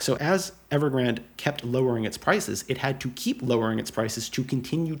 So as Evergrande kept lowering its prices, it had to keep lowering its prices to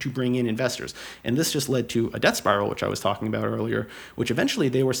continue to bring in investors. And this just led to a death spiral, which I was talking about earlier, which eventually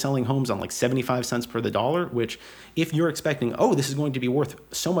they were selling homes on like 75 cents per the dollar, which if you're expecting, this is going to be worth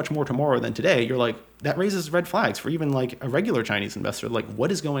so much more tomorrow than today, you're like, that raises red flags for even like a regular Chinese investor. Like,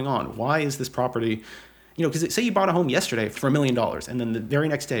 what is going on? Why is this property, because say you bought a home yesterday for $1 million and then the very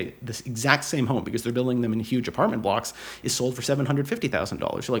next day, this exact same home, because they're building them in huge apartment blocks, is sold for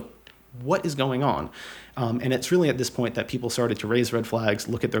 $750,000. You're like, what is going on? And it's really at this point that people started to raise red flags,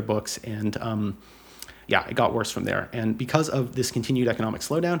 look at their books, and it got worse from there. And because of this continued economic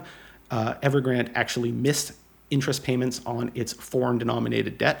slowdown, Evergrande actually missed interest payments on its foreign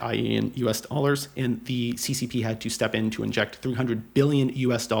denominated debt, i.e. in US dollars, and the CCP had to step in to inject 300 billion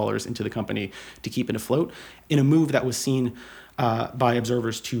US dollars into the company to keep it afloat, in a move that was seen by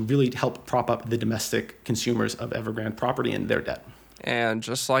observers to really help prop up the domestic consumers of Evergrande property and their debt. And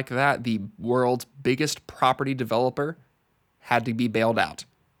just like that, the world's biggest property developer had to be bailed out,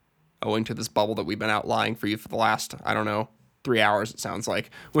 owing to this bubble that we've been outlining for you for the last, 3 hours, it sounds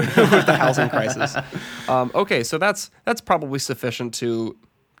like, with the housing crisis. Okay, so that's probably sufficient to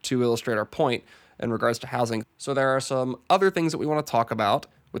illustrate our point in regards to housing. So there are some other things that we want to talk about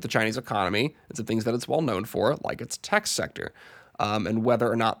with the Chinese economy, and some things that it's well known for, like its tech sector, and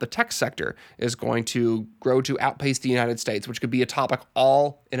whether or not the tech sector is going to grow to outpace the United States, which could be a topic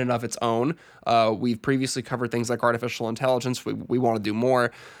all in and of its own. We've previously covered things like artificial intelligence. We want to do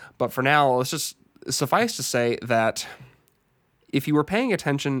more. But for now, let's just suffice to say that if you were paying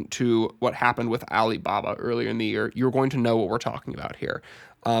attention to what happened with Alibaba earlier in the year, you're going to know what we're talking about here.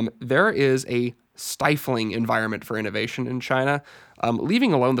 There is a stifling environment for innovation in China,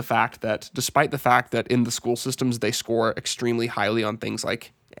 leaving alone the fact that despite the fact that in the school systems they score extremely highly on things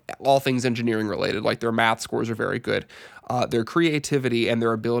like all things engineering related, like their math scores are very good, their creativity and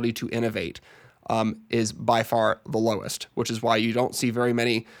their ability to innovate is by far the lowest, which is why you don't see very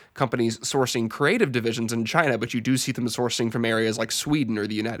many companies sourcing creative divisions in China, but you do see them sourcing from areas like Sweden or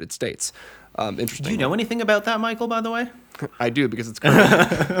the United States. Interesting. Do you know anything about that, Michael, by the way? I do, because it's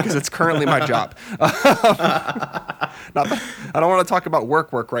currently my job. I don't want to talk about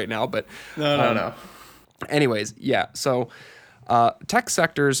work right now, but No. Anyways, yeah. So tech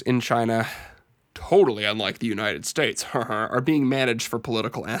sectors in China, totally unlike the United States, are being managed for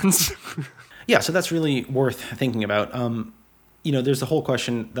political ends. Yeah, so that's really worth thinking about. There's the whole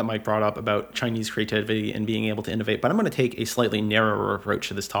question that Mike brought up about Chinese creativity and being able to innovate, but I'm going to take a slightly narrower approach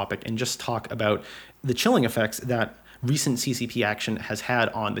to this topic and just talk about the chilling effects that recent CCP action has had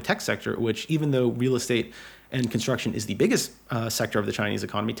on the tech sector, which, even though real estate and construction is the biggest sector of the Chinese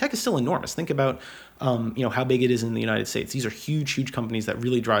economy, tech is still enormous. Think about how big it is in the United States. These are huge companies that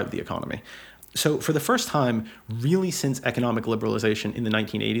really drive the economy. So for the first time, really since economic liberalization in the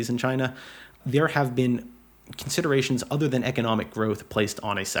 1980s in China, there have been considerations other than economic growth placed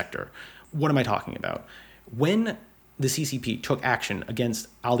on a sector. What am I talking about? When the CCP took action against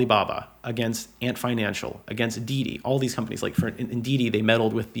Alibaba, against Ant Financial, against Didi, all these companies, like in Didi, they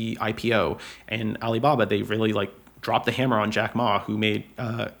meddled with the IPO, and Alibaba, they really dropped the hammer on Jack Ma, who made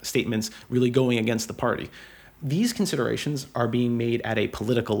statements really going against the party. These considerations are being made at a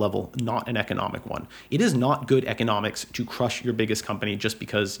political level, not an economic one. It is not good economics to crush your biggest company just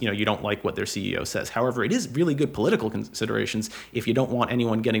because you don't like what their CEO says. However, it is really good political considerations if you don't want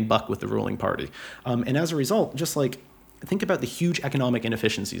anyone getting buck with the ruling party. And as a result, just think about the huge economic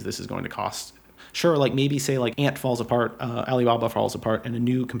inefficiencies this is going to cost. Sure, maybe say Ant falls apart, Alibaba falls apart, and a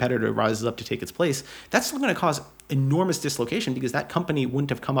new competitor rises up to take its place. That's still going to cause enormous dislocation because that company wouldn't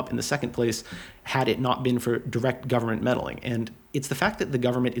have come up in the second place had it not been for direct government meddling. And it's the fact that the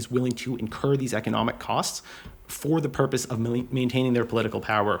government is willing to incur these economic costs for the purpose of maintaining their political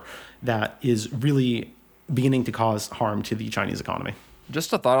power that is really beginning to cause harm to the Chinese economy.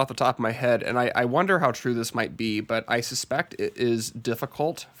 Just a thought off the top of my head, and I wonder how true this might be, but I suspect it is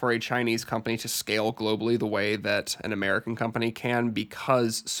difficult for a Chinese company to scale globally the way that an American company can,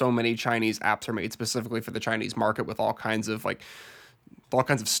 because so many Chinese apps are made specifically for the Chinese market with all kinds of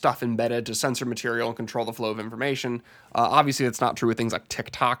stuff embedded to censor material and control the flow of information. Obviously, that's not true with things like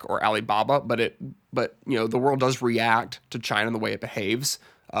TikTok or Alibaba, but the world does react to China in the way it behaves.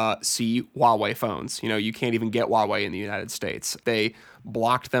 See Huawei phones. You can't even get Huawei in the United States. They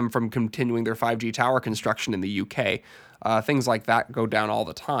blocked them from continuing their 5G tower construction in the UK. Things like that go down all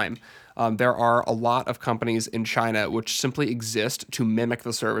the time. There are a lot of companies in China which simply exist to mimic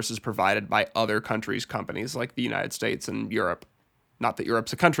the services provided by other countries' companies like the United States and Europe. Not that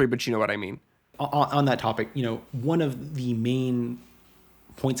Europe's a country, but you know what I mean. On that topic, one of the main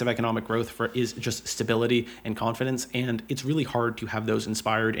points of economic growth is just stability and confidence, and it's really hard to have those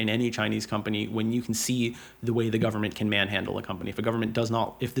inspired in any Chinese company when you can see the way the government can manhandle a company. If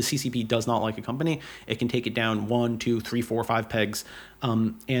the CCP does not like a company, it can take it down 1, 2, 3, 4, 5 pegs.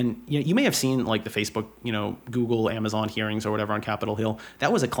 And you may have seen the Facebook, Google, Amazon hearings or whatever on Capitol Hill.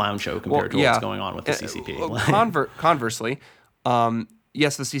 That was a clown show compared to what's going on with the CCP. Conversely,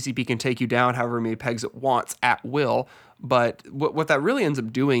 yes, the CCP can take you down however many pegs it wants at will, but what that really ends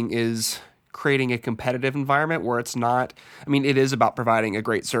up doing is creating a competitive environment where it's not, it is about providing a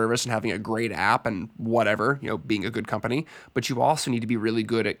great service and having a great app and whatever, being a good company, but you also need to be really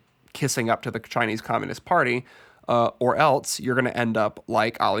good at kissing up to the Chinese Communist Party Or else you're going to end up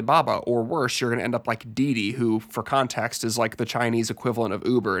like Alibaba, or worse, you're going to end up like Didi, who, for context, is like the Chinese equivalent of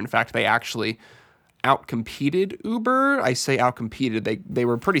Uber. In fact, they actually outcompeted Uber. I say outcompeted. They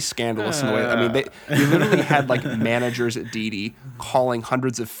were pretty scandalous in the way. I mean, they literally had like managers at Didi calling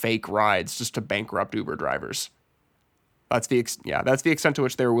hundreds of fake rides just to bankrupt Uber drivers. That's the extent to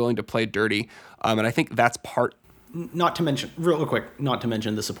which they were willing to play dirty. And I think that's part. Not to mention, real quick, not to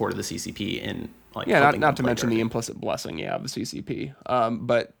mention the support of the CCP in like not to mention the implicit blessing of the CCP.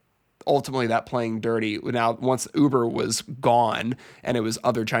 But ultimately that playing dirty. Now, once Uber was gone and it was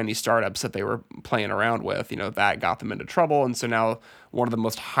other Chinese startups that they were playing around with, that got them into trouble. And so now one of the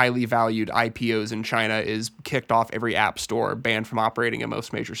most highly valued IPOs in China is kicked off every app store, banned from operating in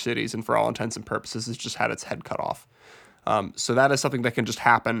most major cities, and for all intents and purposes has just had its head cut off. So that is something that can just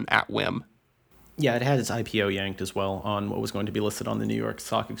happen at whim. Yeah, it had its IPO yanked as well on what was going to be listed on the New York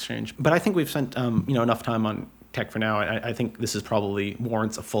Stock Exchange. But I think we've spent enough time on tech for now. I think this is probably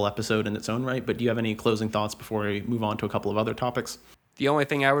warrants a full episode in its own right. But do you have any closing thoughts before we move on to a couple of other topics? The only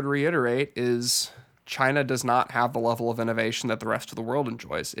thing I would reiterate is China does not have the level of innovation that the rest of the world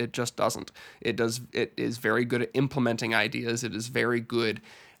enjoys. It just doesn't. It is very good at implementing ideas. It is very good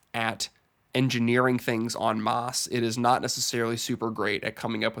at engineering things en masse. It is not necessarily super great at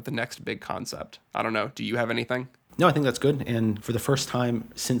coming up with the next big concept. I don't know. Do you have anything? No, I think that's good. And for the first time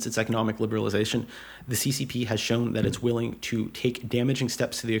since its economic liberalization, the CCP has shown that it's willing to take damaging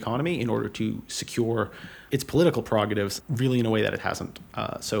steps to the economy in order to secure its political prerogatives, really in a way that it hasn't.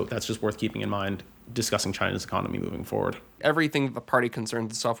 So that's just worth keeping in mind discussing China's economy moving forward. Everything that the party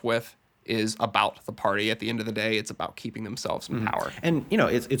concerns itself with is about the party. At the end of the day, it's about keeping themselves in power. And,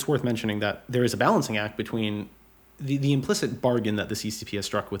 it's worth mentioning that there is a balancing act between the implicit bargain that the CCP has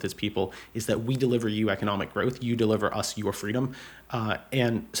struck with its people is that we deliver you economic growth, you deliver us your freedom.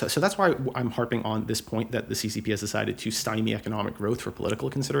 And so that's why I'm harping on this point that the CCP has decided to stymie economic growth for political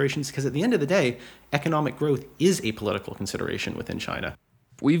considerations, because at the end of the day, economic growth is a political consideration within China.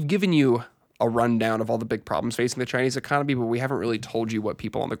 We've given you a rundown of all the big problems facing the Chinese economy, but we haven't really told you what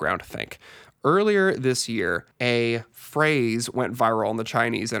people on the ground think. Earlier this year, a phrase went viral on the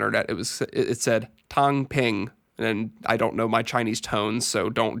Chinese internet. It said "Tang Ping," and I don't know my Chinese tones, so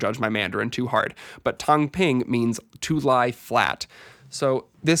don't judge my Mandarin too hard. But "Tang Ping" means to lie flat. So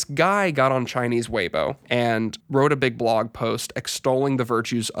this guy got on Chinese Weibo and wrote a big blog post extolling the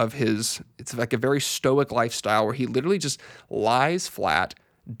virtues of it's like a very stoic lifestyle where he literally just lies flat,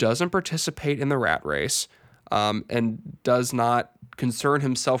 doesn't participate in the rat race, and does not concern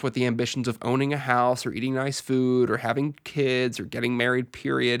himself with the ambitions of owning a house or eating nice food or having kids or getting married,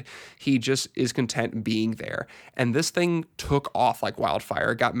 period. He just is content being there. And this thing took off like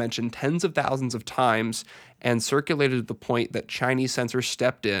wildfire. It got mentioned tens of thousands of times and circulated to the point that Chinese censors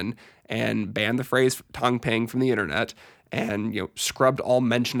stepped in and banned the phrase "Tang Ping" from the internet and scrubbed all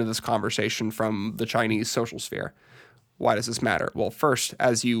mention of this conversation from the Chinese social sphere. Why does this matter? Well, first,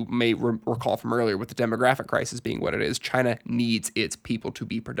 as you may recall from earlier, with the demographic crisis being what it is, China needs its people to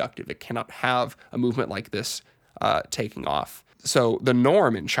be productive. It cannot have a movement like this taking off. So the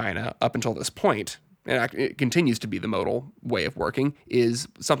norm in China up until this point, and it continues to be the modal way of working, is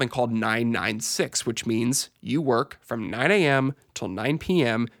something called 996, which means you work from 9 a.m. till 9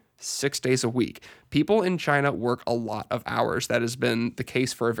 p.m. 6 days a week. People in China work a lot of hours. That has been the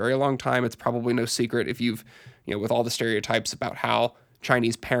case for a very long time. It's probably no secret if you've, with all the stereotypes about how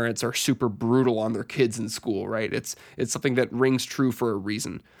Chinese parents are super brutal on their kids in school, right? It's something that rings true for a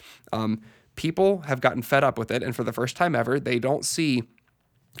reason. People have gotten fed up with it, and for the first time ever, they don't see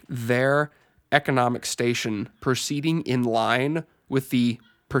their economic station proceeding in line with the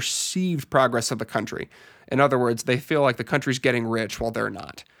perceived progress of the country. In other words, they feel like the country's getting rich while they're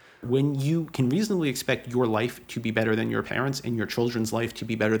not. When you can reasonably expect your life to be better than your parents and your children's life to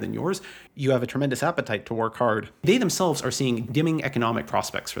be better than yours, you have a tremendous appetite to work hard. They themselves are seeing dimming economic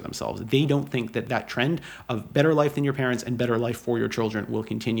prospects for themselves. They don't think that trend of better life than your parents and better life for your children will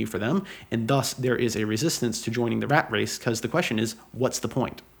continue for them. And thus, there is a resistance to joining the rat race, because the question is, what's the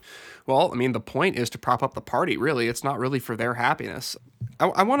point? Well, I mean, the point is to prop up the party, really. It's not really for their happiness.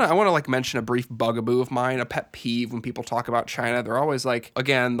 I want to mention a brief bugaboo of mine, a pet peeve when people talk about China. They're always like,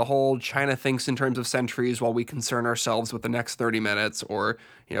 again, the whole China thinks in terms of centuries while we concern ourselves with the next 30 minutes, or,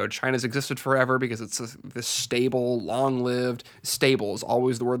 China's existed forever because it's this stable, long-lived. Stable is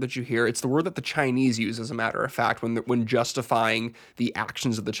always the word that you hear. It's the word that the Chinese use, as a matter of fact, when justifying the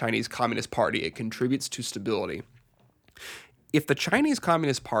actions of the Chinese Communist Party. It contributes to stability. If the Chinese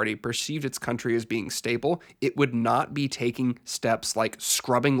Communist Party perceived its country as being stable, it would not be taking steps like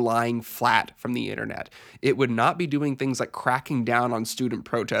scrubbing lying flat from the internet. It would not be doing things like cracking down on student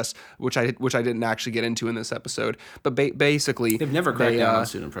protests, which I didn't actually get into in this episode. But basically, they've never cracked down on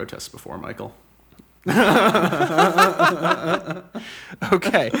student protests before, Michael. Okay,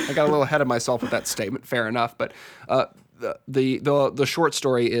 I got a little ahead of myself with that statement. Fair enough, but the short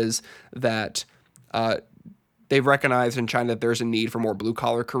story is that they've recognized in China that there's a need for more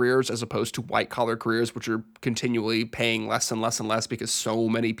blue-collar careers as opposed to white-collar careers, which are continually paying less and less and less because so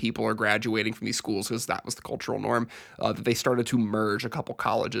many people are graduating from these schools because that was the cultural norm, that they started to merge a couple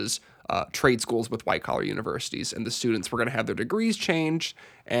colleges, trade schools with white-collar universities, and the students were going to have their degrees changed,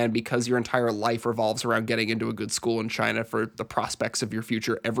 and because your entire life revolves around getting into a good school in China for the prospects of your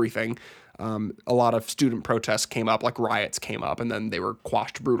future everything, a lot of student protests came up, like riots came up, and then they were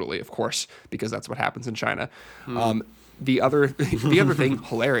quashed brutally, of course, because that's what happens in China. The other thing,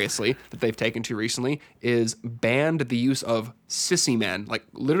 hilariously, that they've taken to recently is banned the use of sissy men, like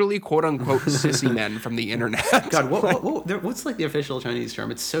literally quote unquote sissy men from the internet. God, what's like the official Chinese term?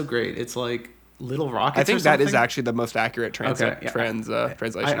 It's so great. It's like little rockets. I think or something? that is actually the most accurate translation.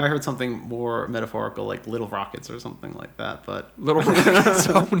 I heard something more metaphorical, like little rockets or something like that. But little rockets.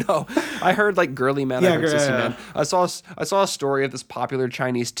 Oh no, I heard like girly men. I heard sissy men. I saw a story of this popular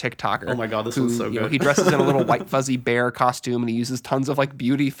Chinese TikToker. Oh my God, this one's so good. He dresses in a little white fuzzy bear costume and he uses tons of like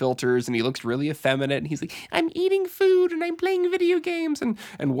beauty filters and he looks really effeminate and he's like, I'm eating food and I'm playing video games and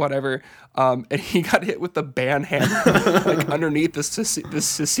whatever. And he got hit with the ban hammer like underneath the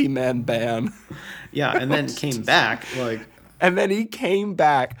sissy man ban. Yeah, and then came back like. And then he came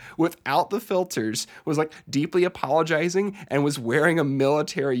back without the filters, was like deeply apologizing and was wearing a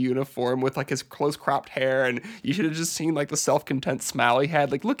military uniform with like his close cropped hair. And you should have just seen like the self-content smile he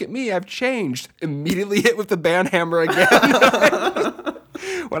had. Like, look at me, I've changed. Immediately hit with the ban hammer again.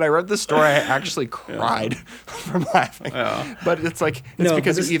 When I read the story, I actually cried from laughing. Yeah. But it's like,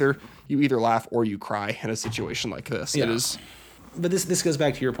 because you either laugh or you cry in a situation like this. Yeah. It is. But this goes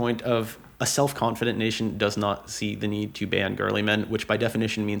back to your point of a self-confident nation does not see the need to ban girly men, which by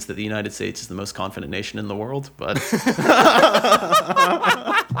definition means that the United States is the most confident nation in the world. But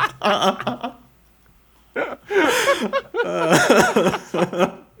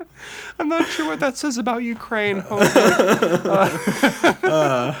I'm not sure what that says about Ukraine. All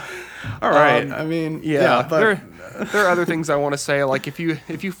right. I mean, yeah, but there are other things I want to say. Like if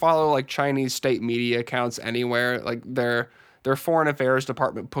you follow like Chinese state media accounts anywhere, like their foreign affairs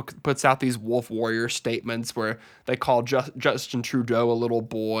department puts out these wolf warrior statements where they call Justin Trudeau a little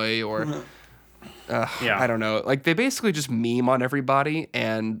boy or I don't know. Like they basically just meme on everybody.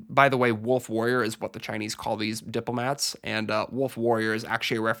 And by the way, wolf warrior is what the Chinese call these diplomats. And wolf warrior is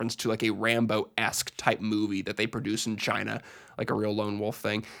actually a reference to like a Rambo-esque type movie that they produce in China, like a real lone wolf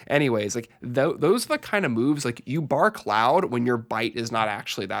thing. Anyways, like those are the kind of moves, like you bark loud when your bite is not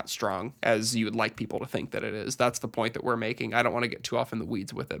actually that strong as you would like people to think that it is. That's the point that we're making. I don't want to get too off in the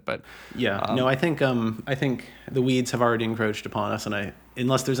weeds with it, but I think the weeds have already encroached upon us, and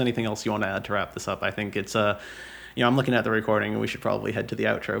unless there's anything else you want to add to wrap this up, I think it's I'm looking at the recording and we should probably head to the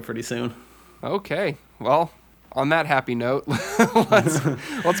outro pretty soon. Okay. Well, on that happy note, let's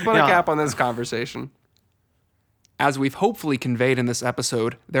put a cap on this conversation. As we've hopefully conveyed in this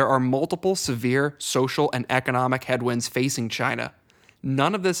episode, there are multiple severe social and economic headwinds facing China.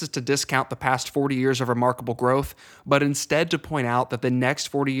 None of this is to discount the past 40 years of remarkable growth, but instead to point out that the next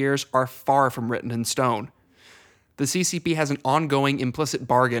 40 years are far from written in stone. The CCP has an ongoing implicit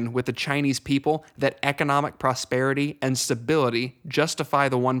bargain with the Chinese people that economic prosperity and stability justify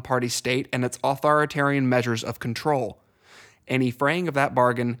the one-party state and its authoritarian measures of control. Any fraying of that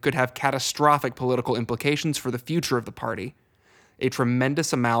bargain could have catastrophic political implications for the future of the party. A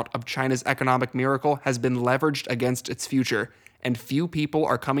tremendous amount of China's economic miracle has been leveraged against its future, and few people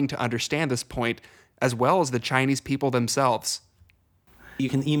are coming to understand this point, as well as the Chinese people themselves. You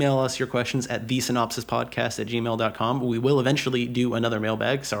can email us your questions at thesynopsispodcast@gmail.com. We will eventually do another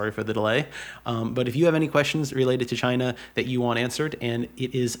mailbag. Sorry for the delay. But if you have any questions related to China that you want answered, and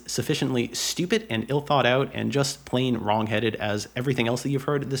it is sufficiently stupid and ill thought out and just plain wrong-headed as everything else that you've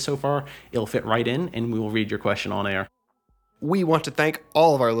heard this so far, it'll fit right in, and we will read your question on air. We want to thank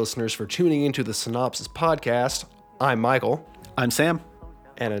all of our listeners for tuning into the Synopsis Podcast. I'm Michael. I'm Sam.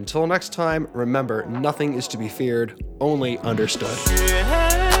 And until next time, remember, nothing is to be feared, only understood.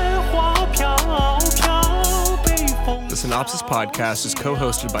 The Synopsis Podcast is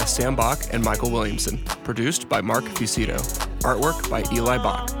co-hosted by Sam Bach and Michael Williamson. Produced by Mark Fusito. Artwork by Eli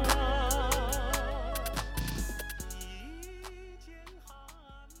Bach.